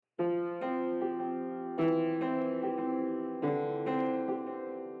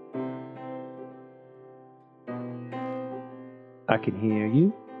I can hear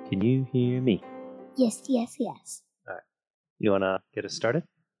you. Can you hear me? Yes, yes, yes. All right. You want to get us started?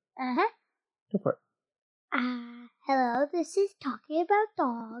 Uh-huh. Go for it. Hello, this is Talking About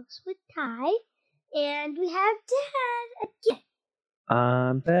Dogs with Ty, and we have Dad again.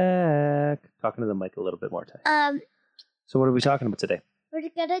 I'm back. Talking to the mic a little bit more time. So what are we talking about today? We're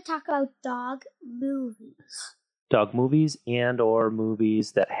gonna talk about dog movies. Dog movies and or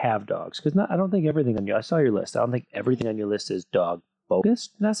movies that have dogs. Because I don't think everything on I saw your list. I don't think everything on your list is dog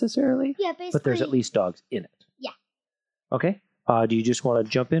focused necessarily. Yeah, basically. But there's at least dogs in it. Yeah. Okay. Do you just want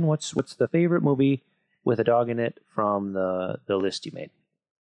to jump in? What's the favorite movie with a dog in it from the list you made?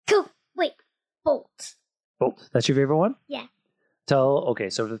 Cool. Wait, Bolt. Bolt. That's your favorite one? Yeah. Okay,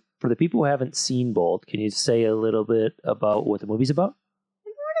 so for the people who haven't seen Bolt, can you say a little bit about what the movie's about? I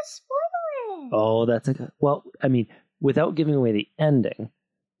don't want to spoil it. Oh, without giving away the ending,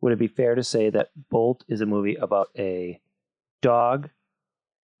 would it be fair to say that Bolt is a movie about a dog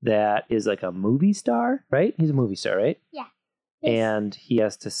that is like a movie star, right? He's a movie star, right? Yeah. And he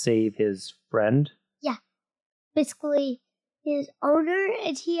has to save his friend. Yeah. Basically, his owner,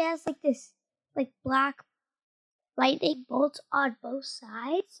 and he has like this black lightning bolts on both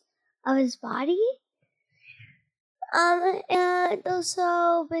sides of his body. And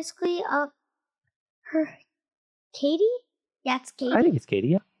also basically her Katie? Yeah, it's Katie. I think it's Katie,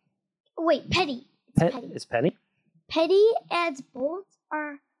 yeah. Wait, Penny. Penny. It's Penny? Penny and Bolt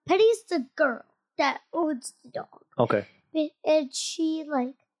Penny's the girl that owns the dog. Okay. And she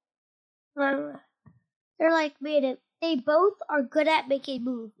they both are good at making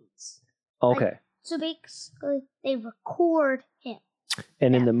movies. Okay. So basically, they record him.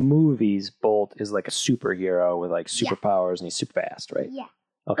 And in the movies, Bolt is like a superhero with like superpowers, and he's super fast, right? Yeah.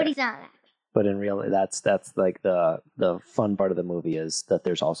 Okay. But he's not that. But in real, that's like the fun part of the movie is that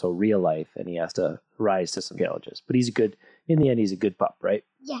there's also real life, and he has to rise to some challenges. But in the end, he's a good pup, right?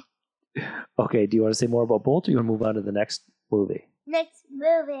 Yeah. Okay. Do you want to say more about Bolt, or you want to move on to the next movie? Next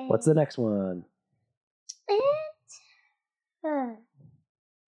movie. What's the next one?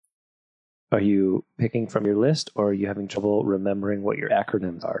 Are you picking from your list, or are you having trouble remembering what your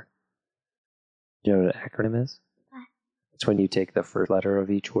acronyms are? Do you know what an acronym is? What? It's when you take the first letter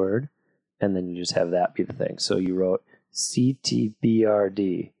of each word, and then you just have that be the thing. So you wrote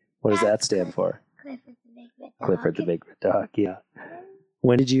CTBRD. What does that stand for? Clifford the Big Red Dog. Clifford the Big Red Dog, yeah.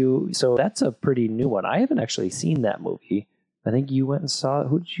 So that's a pretty new one. I haven't actually seen that movie. I think you went and saw it.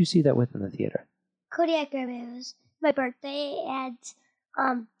 Who did you see that with in the theater? Kodiak Grimmett. It was my birthday, and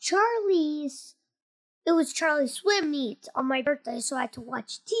it was Charlie's swim meet on my birthday, so I had to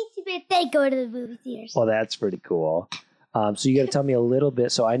watch TTB, then go to the movie theaters. Well, that's pretty cool. So you got to tell me a little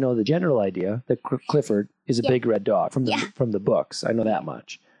bit. So I know the general idea that Clifford is a big red dog from the books. I know that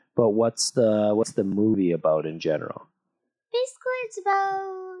much. But what's the movie about in general? Basically, it's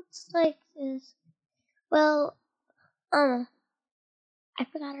about like this. Well, I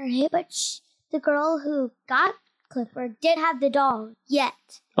forgot her name, but the girl who got Clifford didn't have the dog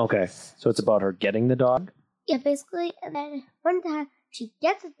yet. Okay, so it's about her getting the dog? Yeah, basically, and then one time she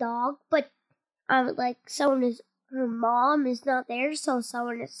gets a dog, but her mom is not there, so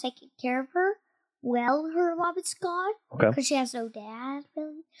someone is taking care of her. Well, her mom is gone because she has no dad,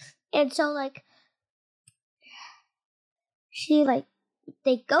 really, and so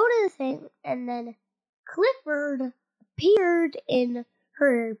they go to the thing, and then Clifford appeared in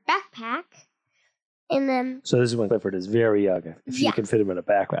her backpack. And then, so this is when Clifford is very young, if you can fit him in a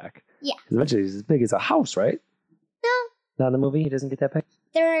backpack. Yeah. Because eventually he's as big as a house, right? No. Not in the movie? He doesn't get that big?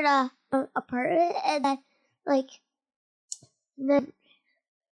 They're in an apartment, and then,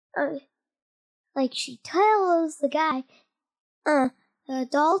 she tells the guy, the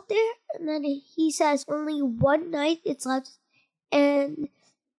adult there, and then he says only one night it's left, and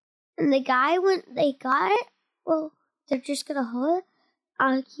the guy, when they got it, well, they're just gonna hold it.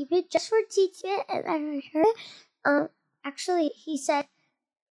 I'll keep it just for teaching it, and then her. Actually, he said,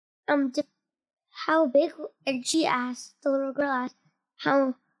 how big? And the little girl asked,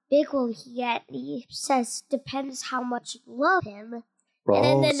 how big will he get? And he says, depends how much you love him. And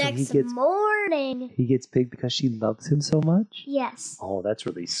then the next morning, he gets big because she loves him so much. Yes. Oh, that's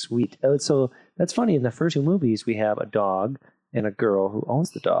really sweet. So that's funny. In the first two movies, we have a dog and a girl who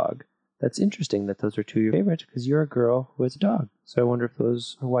owns the dog. That's interesting that those are two of your favorites because you're a girl who has a dog. So I wonder if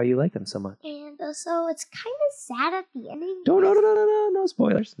those are why you like them so much. And also, it's kind of sad at the ending. No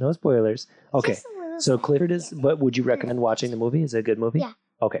spoilers. No spoilers. Okay. So Clifford is, but would you recommend watching the movie? Is it a good movie? Yeah.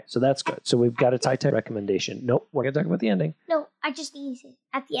 Okay, so that's good. So we've got a tight recommendation. Nope, we're going to talk about the ending. No, I just need it.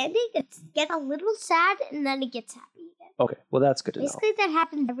 At the ending, it gets a little sad and then it gets happy again. Okay, well that's good to know. Basically, that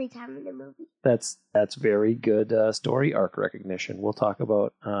happens every time in the movie. That's very good story arc recognition. We'll talk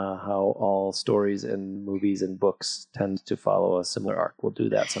about how all stories and movies and books tend to follow a similar arc. We'll do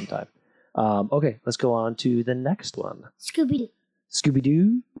that sometime. Okay, let's go on to the next one. Scooby-Doo.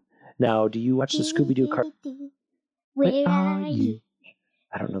 Scooby-Doo. Now, do you watch the Scooby-Doo cartoon? Where are you?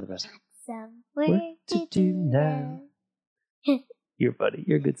 I don't know the rest. Somewhere to do now. You're funny.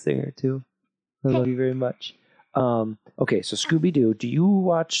 You're a good singer too. I love you very much. Okay, so Scooby-Doo. Did you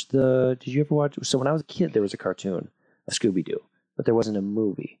ever watch? So when I was a kid, there was a cartoon of Scooby-Doo, but there wasn't a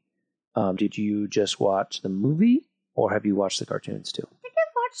movie. Did you just watch the movie, or have you watched the cartoons too? I think I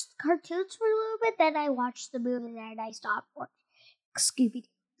watched the cartoons for a little bit, then I watched the movie, and I stopped watching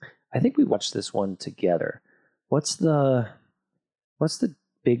Scooby-Doo. I think we watched this one together. What's the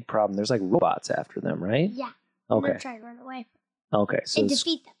big problem? There's like robots after them, right? Yeah. Okay. And they're trying to run away Okay. So and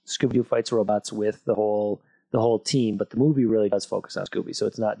defeat them. Scooby-Doo fights robots with the whole team, but the movie really does focus on Scooby. So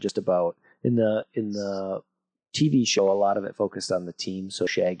it's not just about in the TV show. A lot of it focused on the team. So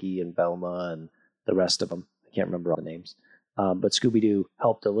Shaggy and Velma and the rest of them. I can't remember all the names. But Scooby-Doo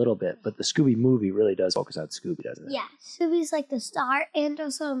helped a little bit. But the Scooby movie really does focus on Scooby, doesn't it? Yeah, Scooby's like the star, and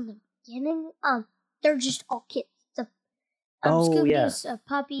also in the beginning, they're just all kids. Scooby-Doo's a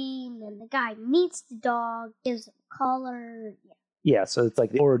puppy, and then the guy meets the dog, gives him a collar. Yeah, so it's like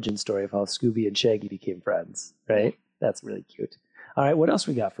the origin story of how Scooby and Shaggy became friends, right? Yeah. That's really cute. All right, what else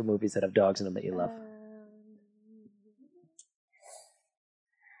we got for movies that have dogs in them that you love?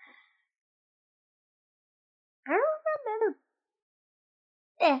 I don't remember.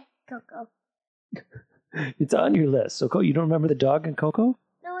 Coco. It's on your list. So, you don't remember the dog in Coco?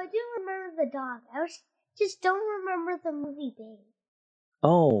 No, I do remember the dog. Just don't remember the movie, Babe.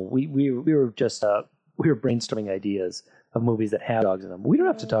 Oh, we were just we were brainstorming ideas of movies that have dogs in them. We don't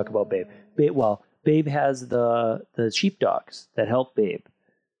have to talk about Babe. Babe has the sheepdogs that help Babe.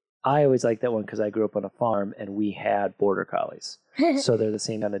 I always like that one because I grew up on a farm and we had border collies. So they're the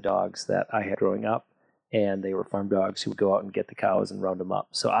same kind of dogs that I had growing up, and they were farm dogs who would go out and get the cows and round them up.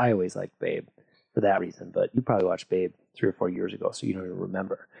 So I always liked Babe for that reason. But you probably watched Babe 3 or 4 years ago, so you don't even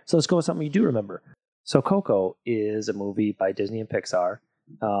remember. So let's go with something you do remember. So Coco is a movie by Disney and Pixar.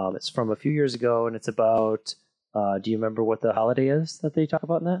 It's from a few years ago, and it's about, do you remember what the holiday is that they talk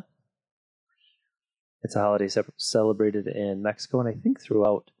about in that? It's a holiday celebrated in Mexico, and I think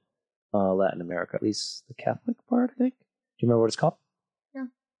throughout Latin America, at least the Catholic part, I think. Do you remember what it's called? No.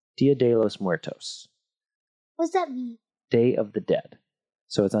 Dia de los Muertos. What's that mean? Day of the Dead.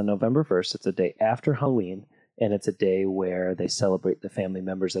 So it's on November 1st. It's a day after Halloween, and it's a day where they celebrate the family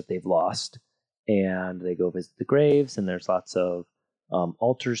members that they've lost. And they go visit the graves, and there's lots of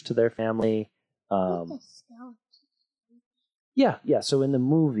altars to their family. Yeah. So in the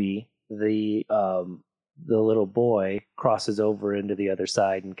movie, the little boy crosses over into the other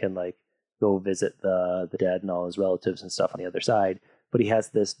side and can like go visit the dead and all his relatives and stuff on the other side. But he has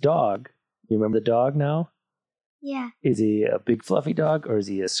this dog. You remember the dog now? Yeah. Is he a big fluffy dog or is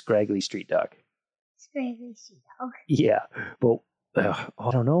he a scraggly street dog? Scraggly street dog. Yeah, but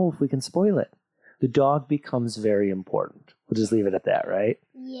I don't know if we can spoil it. The dog becomes very important. We'll just leave it at that, right?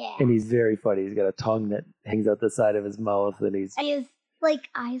 Yeah. And he's very funny. He's got a tongue that hangs out the side of his mouth, and he's... He has like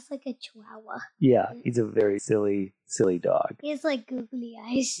eyes like a chihuahua. Yeah, he's a very silly dog. He has like googly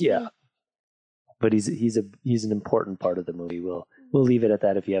eyes. Yeah. But he's an important part of the movie. We'll leave it at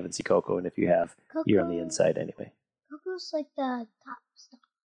that if you haven't seen Coco, and if you have, you're on the inside anyway. Coco's like the top star.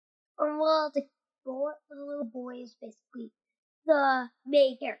 Or well, the little boy is basically the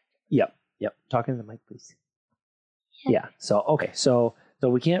main character. Yep. Talking to the mic, please. Yeah. So okay. So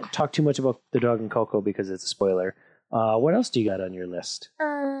we can't talk too much about the dog in Coco because it's a spoiler. What else do you got on your list?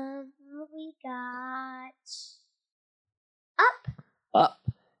 We got Up. Up.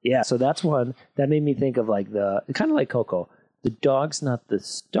 Yeah. So that's one that made me think of like kind of like Coco. The dog's not the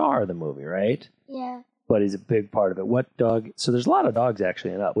star of the movie, right? Yeah. But he's a big part of it. What dog? So there's a lot of dogs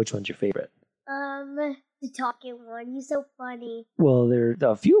actually in Up. Which one's your favorite? The talking one. He's so funny. Well,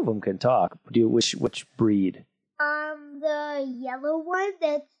 a few of them can talk. Which breed? The yellow one.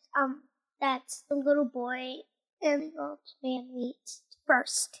 That's the little boy and the old man meets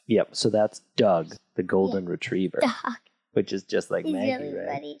first. Yep. So that's Doug, the golden retriever, Doug. which is just like He's Maggie, really right?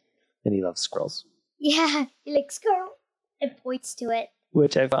 funny. And he loves squirrels. Yeah, he likes squirrel and points to it.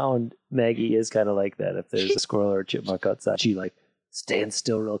 Which I found Maggie is kind of like that. If there's a squirrel or a chipmunk outside, she like stands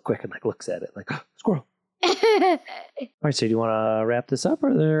still real quick and like looks at it like, oh, squirrel. All right, so do you want to wrap this up, or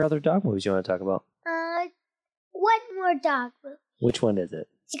are there other dog movies you want to talk about? One more dog movie. Which one is it?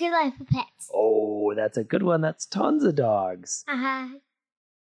 Secret Life of Pets. Oh, that's a good one. That's tons of dogs. Uh-huh.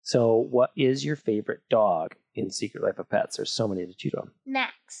 So what is your favorite dog in Secret Life of Pets? There's so many to choose from.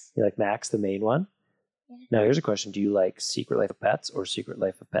 Max. You like Max, the main one? Yeah. Now, here's a question. Do you like Secret Life of Pets or Secret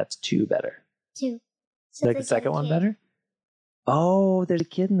Life of Pets 2 better? 2. You like the second one better? Oh, there's a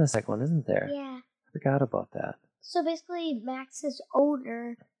kid in the second one, isn't there? Yeah. I forgot about that. So basically, Max's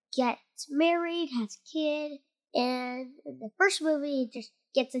owner gets married, has a kid, and in the first movie, he just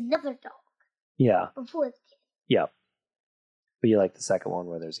gets another dog Yeah. before the kid. Yeah. But you like the second one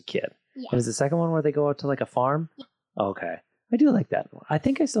where there's a kid. Yeah. And is the second one where they go out to like a farm? Yeah. Okay. I do like that one. I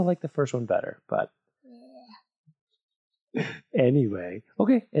think I still like the first one better, but Yeah. anyway.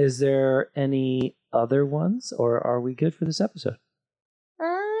 Okay. Is there any other ones or are we good for this episode?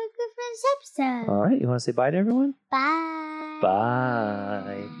 Good for this episode. All right. You want to say bye to everyone? Bye.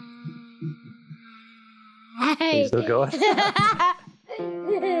 Bye. Are you still going? I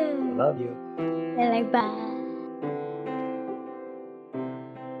love you. They're like, bye.